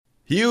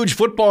Huge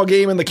football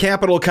game in the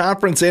Capital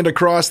Conference and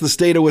across the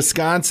state of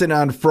Wisconsin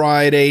on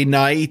Friday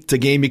night. A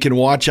game you can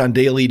watch on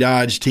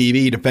DailyDodge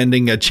TV.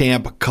 Defending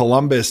champ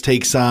Columbus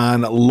takes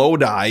on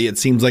Lodi. It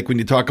seems like when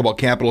you talk about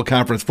Capital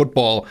Conference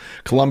football,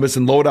 Columbus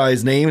and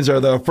Lodi's names are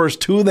the first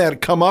two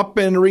that come up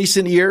in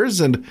recent years.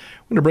 And I'm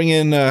going to bring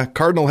in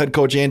Cardinal head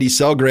coach Andy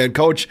Selgrad.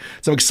 Coach,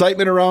 some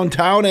excitement around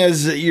town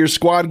as your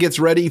squad gets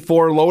ready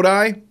for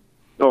Lodi?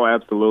 Oh,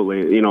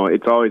 absolutely.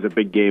 It's always a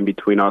big game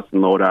between us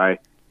and Lodi.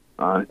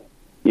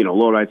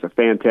 Lodi's a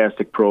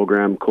fantastic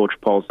program. Coach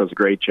Pulse does a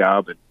great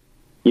job. And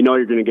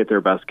you're going to get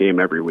their best game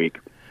every week.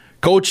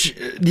 Coach,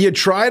 do you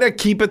try to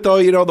keep it, though,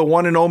 the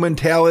 1-0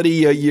 mentality?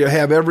 You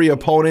have every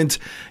opponent,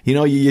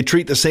 you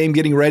treat the same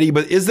getting ready.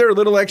 But is there a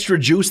little extra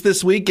juice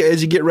this week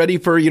as you get ready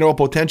for, a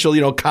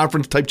potential,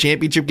 conference-type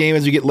championship game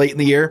as you get late in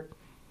the year?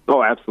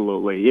 Oh,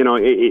 absolutely.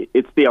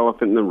 It's the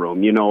elephant in the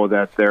room. You know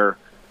that they're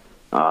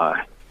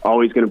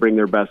always going to bring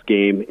their best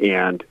game,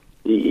 and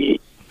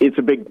it's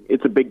a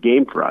big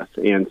game for us,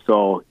 and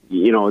so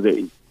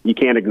you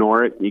can't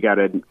ignore it. You got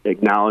to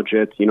acknowledge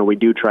it. We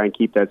do try and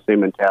keep that same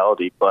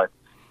mentality, but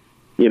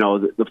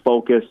the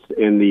focus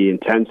and the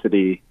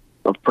intensity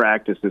of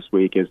practice this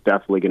week is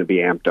definitely going to be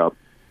amped up.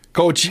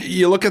 Coach,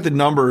 you look at the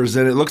numbers,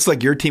 and it looks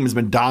like your team has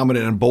been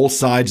dominant on both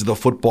sides of the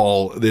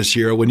football this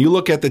year. When you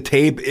look at the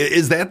tape,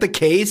 is that the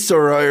case,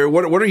 or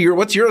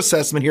what's your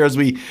assessment here as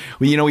we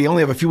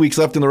only have a few weeks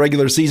left in the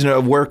regular season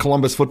of where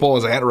Columbus football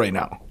is at right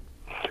now?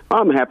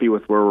 I'm happy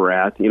with where we're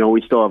at.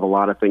 We still have a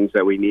lot of things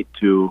that we need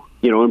to,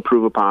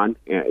 improve upon.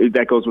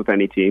 That goes with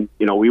any team.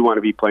 We want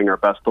to be playing our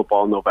best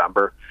football in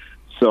November.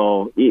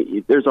 So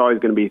there's always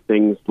going to be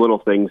little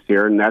things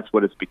here, and that's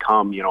what it's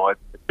become. At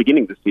the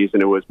beginning of the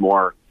season, it was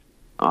more,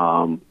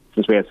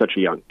 since we had such a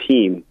young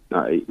team,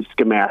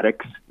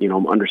 schematics,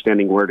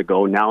 understanding where to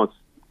go. Now it's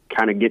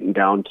kind of getting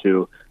down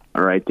to,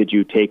 all right, did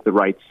you take the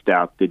right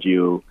step? Did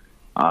you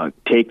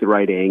take the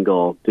right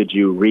angle? Did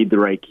you read the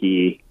right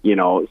key?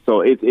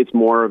 So it's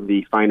more of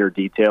the finer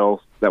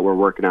details that we're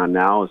working on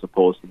now as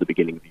opposed to the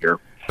beginning of the year.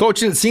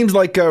 Coach, it seems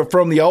like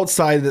from the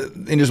outside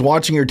and just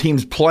watching your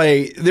teams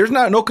play, there's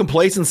no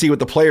complacency with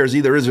the players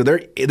either, is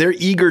there? They're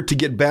eager to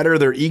get better.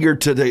 They're eager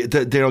to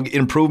get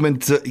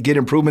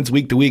improvements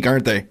week to week,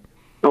 aren't they?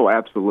 Oh,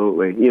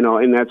 absolutely.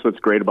 And that's what's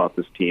great about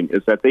this team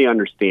is that they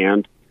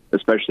understand,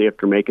 especially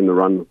after making the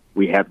run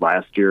we had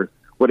last year,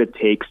 what it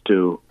takes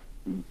to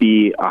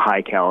be a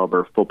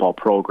high-caliber football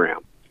program.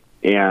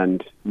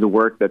 And the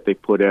work that they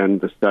put in,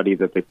 the study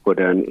that they put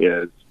in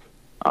is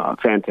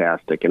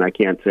fantastic, and I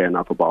can't say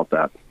enough about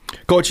that.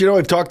 Coach,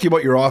 I've talked to you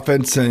about your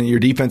offense and your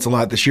defense a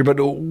lot this year, but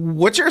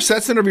what's your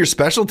assessment of your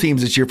special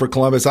teams this year for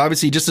Columbus?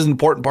 Obviously, just as an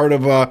important part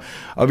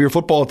of your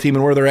football team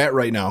and where they're at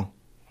right now.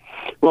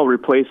 Well,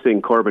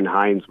 replacing Corbin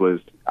Hines was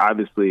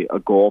obviously a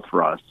goal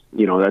for us.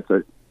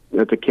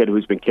 That's a kid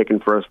who's been kicking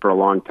for us for a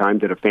long time,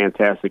 did a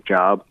fantastic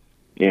job.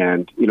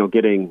 And,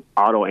 getting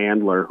Otto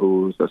Andler,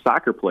 who's a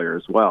soccer player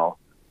as well,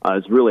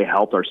 has really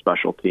helped our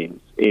special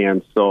teams.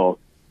 And so,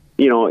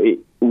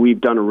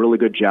 we've done a really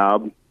good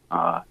job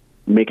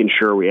making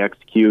sure we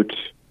execute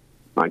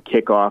on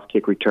kickoff,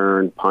 kick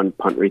return, punt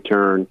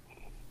return,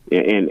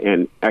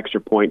 and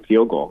extra point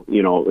field goal.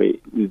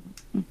 The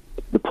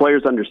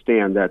players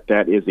understand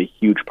that is a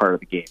huge part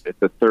of the game.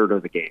 It's a third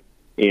of the game,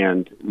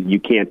 and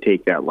you can't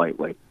take that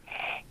lightly.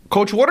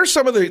 Coach, what are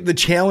some of the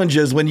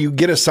challenges when you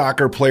get a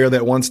soccer player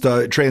that wants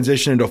to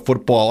transition into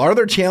football? Are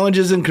there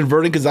challenges in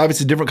converting? Because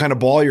obviously a different kind of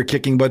ball you're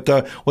kicking, but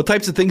what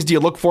types of things do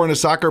you look for in a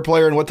soccer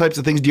player, and what types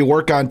of things do you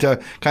work on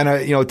to kind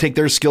of take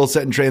their skill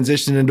set and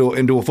transition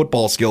into a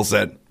football skill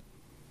set?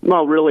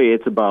 Well, really,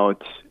 it's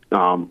about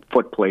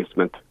foot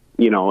placement.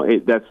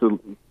 That's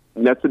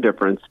the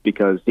difference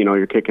because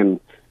you're kicking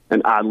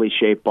an oddly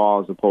shaped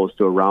ball as opposed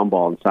to a round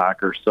ball in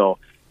soccer. So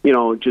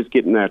just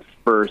getting that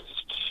first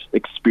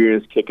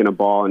experience kicking a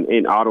ball,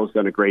 and Otto's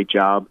done a great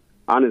job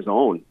on his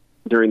own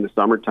during the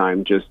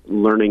summertime, just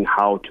learning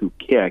how to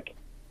kick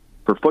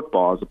for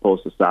football as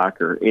opposed to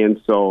soccer.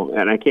 And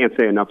I can't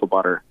say enough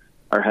about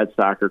our head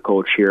soccer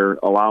coach here,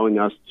 allowing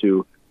us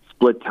to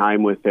split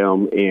time with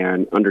him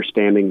and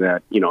understanding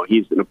that,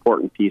 he's an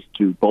important piece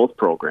to both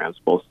programs,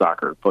 both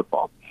soccer and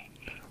football.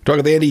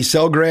 Talking with Andy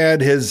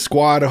Selgrad, his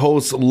squad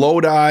hosts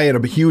Lodi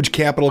and a huge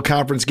Capital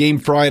Conference game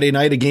Friday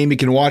night, a game you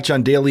can watch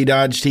on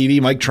DailyDodge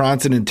TV. Mike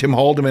Tronson and Tim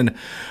Haldeman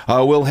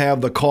will have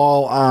the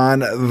call on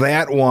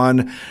that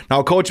one.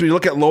 Now, Coach, when you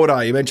look at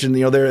Lodi, you mentioned,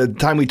 the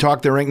time we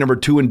talked, they're ranked number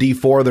 2 in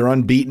D4. They're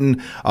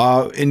unbeaten.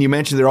 And you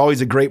mentioned they're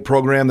always a great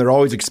program. They're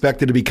always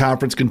expected to be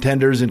conference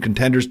contenders and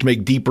contenders to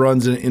make deep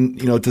runs in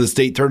to the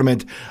state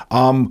tournament.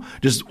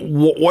 Just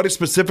what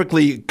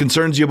specifically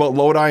concerns you about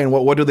Lodi, and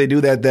what do they do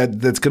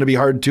that's going to be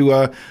hard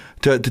to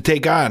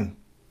take on?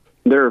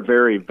 They're a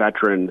very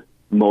veteran,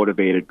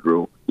 motivated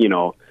group.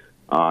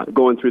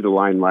 Going through the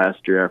line last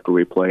year after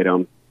we played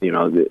them,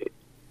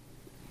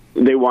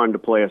 they wanted to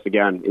play us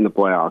again in the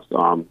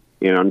playoffs.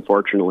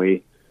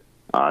 Unfortunately,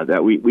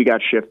 that we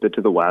got shifted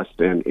to the West,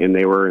 and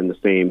they were in the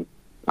same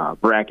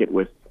bracket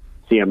with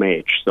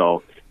CMH.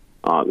 So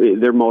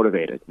they're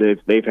motivated.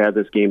 They've had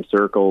this game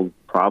circled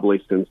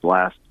probably since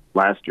last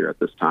last year at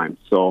this time.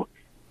 So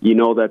you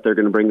know that they're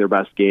going to bring their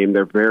best game.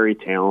 They're very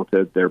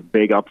talented. They're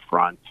big up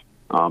front.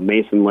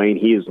 Mason Lane,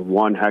 he is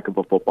one heck of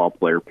a football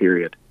player,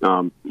 period.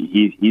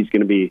 He's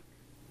going to be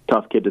a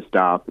tough kid to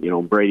stop.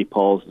 Brady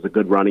Pauls is a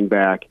good running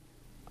back.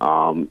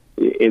 And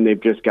they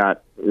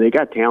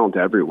got talent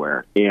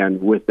everywhere.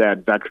 And with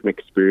that veteran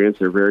experience,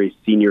 they're very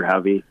senior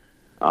heavy.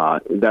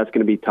 That's going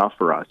to be tough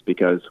for us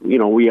because,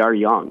 we are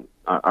young.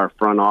 Our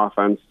front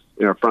offense,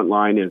 our front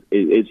line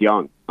is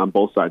young on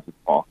both sides of the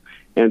ball.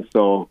 And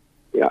so,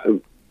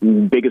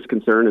 biggest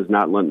concern is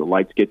not letting the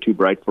lights get too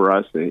bright for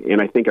us.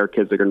 And I think our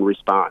kids are going to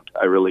respond.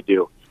 I really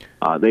do.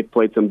 They've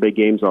played some big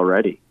games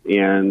already.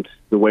 And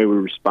the way we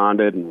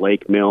responded in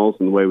Lake Mills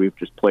and the way we've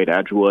just played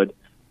Edgewood,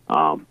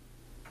 I'm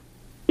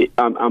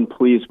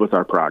pleased with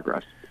our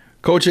progress.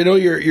 Coach, I know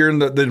you're in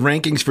the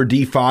rankings for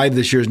D5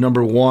 this year is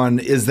number 1.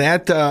 Is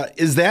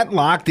that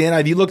locked in?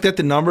 Have you looked at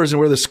the numbers and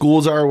where the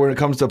schools are when it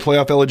comes to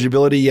playoff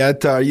eligibility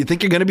yet? You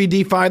think you're going to be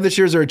D5 this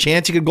year? Is there a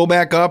chance you could go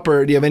back up,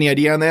 or do you have any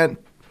idea on that?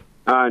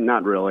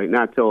 Not really.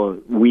 Not till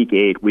week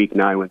 8, week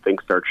 9 when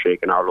things start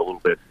shaking out a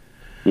little bit.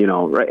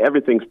 Right?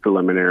 Everything's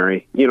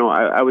preliminary.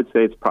 I would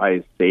say it's probably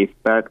a safe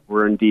bet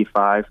we're in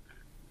D5,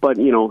 but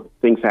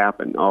things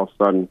happen. All of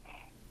a sudden,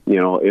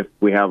 if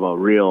we have a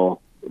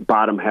real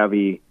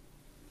bottom-heavy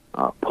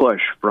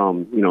push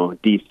from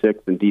D6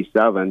 and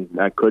D7,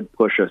 that could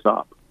push us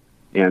up.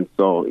 And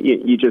so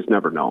you just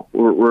never know.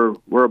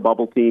 We're a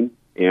bubble team,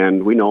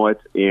 and we know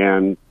it.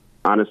 And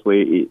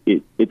honestly,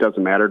 it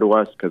doesn't matter to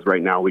us because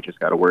right now we just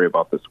got to worry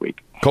about this week.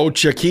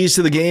 Coach, keys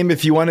to the game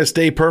if you want to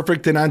stay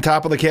perfect and on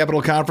top of the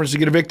Capital Conference to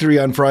get a victory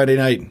on Friday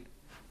night.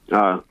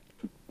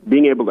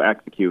 Being able to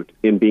execute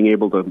and being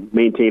able to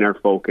maintain our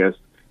focus.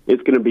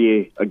 It's going to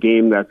be a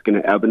game that's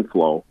going to ebb and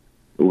flow.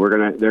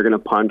 They're going to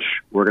punch.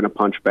 We're going to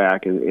punch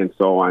back, and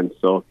so on.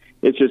 So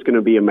it's just going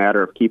to be a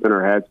matter of keeping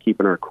our heads,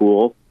 keeping our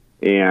cool,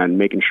 and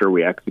making sure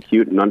we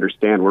execute and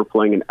understand we're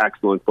playing an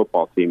excellent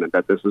football team and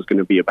that this is going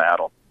to be a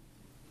battle.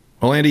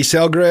 Well, Andy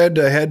Selgrad,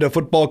 head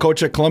football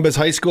coach at Columbus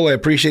High School, I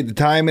appreciate the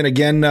time. And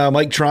again,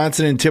 Mike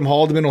Tronson and Tim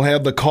Haldeman will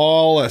have the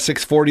call,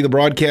 6:40 the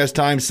broadcast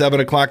time, 7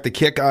 o'clock the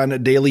kick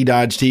on Daily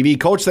Dodge TV.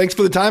 Coach, thanks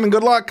for the time and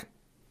good luck.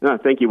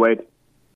 Thank you, Wade.